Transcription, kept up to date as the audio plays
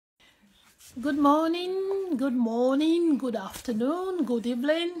Good morning, good afternoon, good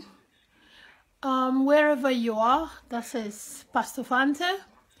evening. Wherever you are, this is Pastor Fanta.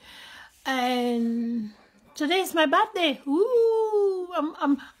 And today is my birthday. Ooh,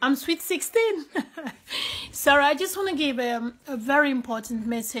 I'm sweet 16. Sorry, I just want to give a very important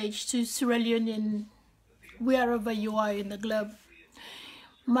message to Sierra Leonean, wherever you are in the globe.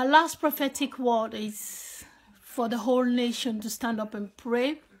 My last prophetic word is for the whole nation to stand up and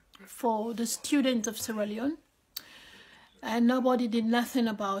pray for the students of Sierra Leone. And nobody did nothing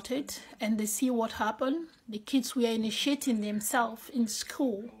about it. And they see what happened. The kids were initiating themselves in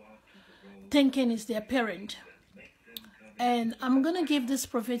school, thinking it's their parent. And I'm going to give this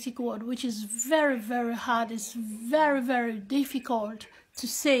prophetic word, which is very, very hard. It's very, very difficult to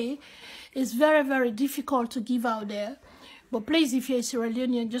say. It's very, very difficult to give out there. But please, if you're a Sierra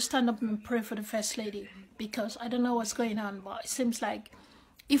Leonean, just stand up and pray for the First Lady. Because I don't know what's going on, but it seems like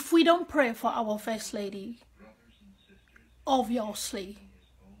if we don't pray for our First Lady, obviously,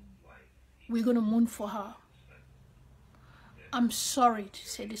 we're going to mourn for her. I'm sorry to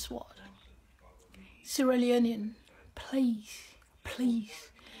say this word. Sierra Leonean, please,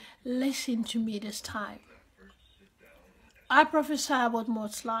 listen to me this time. I prophesy about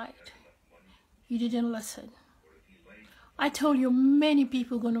mudslide. You didn't listen. I told you many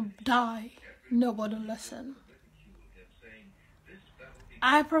people are going to die. Nobody listen.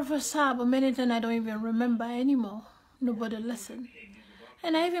 I prophesy about many things I don't even remember anymore. Nobody listen.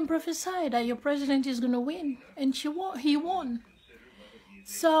 And I even prophesied that your president is going to win. And he won.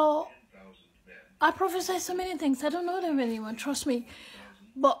 So, I prophesy so many things. I don't know them anymore, trust me.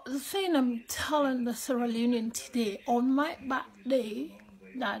 But the thing I'm telling the Sierra Leonean today, on my birthday,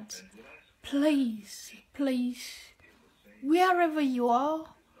 that please, wherever you are,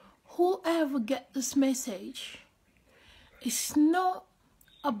 whoever get this message, it's not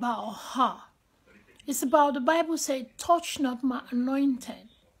about her. It's about, the Bible said, touch not my anointed,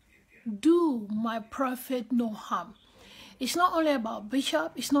 do my prophet no harm. It's not only about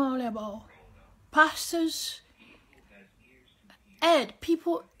bishop, it's not only about pastors,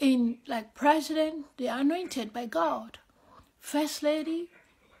 people in, like president, they are anointed by God. First Lady,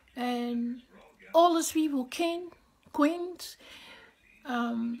 and all those people, king, queens,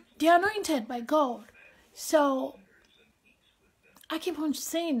 they are anointed by God. So I keep on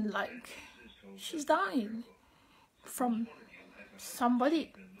saying, like, she's dying from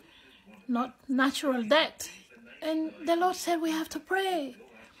somebody, not natural death. And the Lord said we have to pray.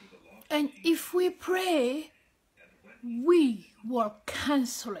 And if we pray, we will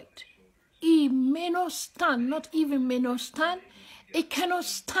cancel it. It may not stand, not even may not stand. It cannot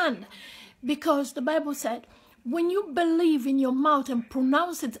stand. Because the Bible said, when you believe in your mouth and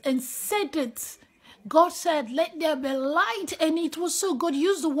pronounce it and said it, God said, let there be light, and it was so. God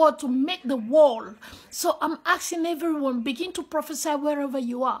used the word to make the world. So I'm asking everyone, begin to prophesy wherever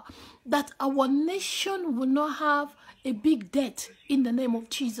you are, that our nation will not have a big death in the name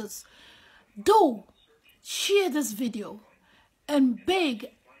of Jesus. Do share this video and beg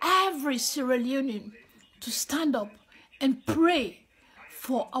every Sierra Leonean to stand up and pray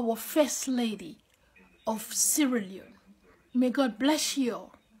for our First Lady of Sierra Leone. May God bless you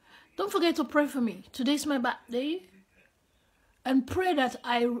all. Don't forget to pray for me. Today's my birthday. And pray that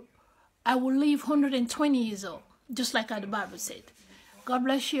I will live 120 years old, just like the Bible said. God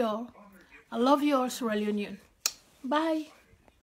bless you all. I love you all, Sierra Leonean. Bye.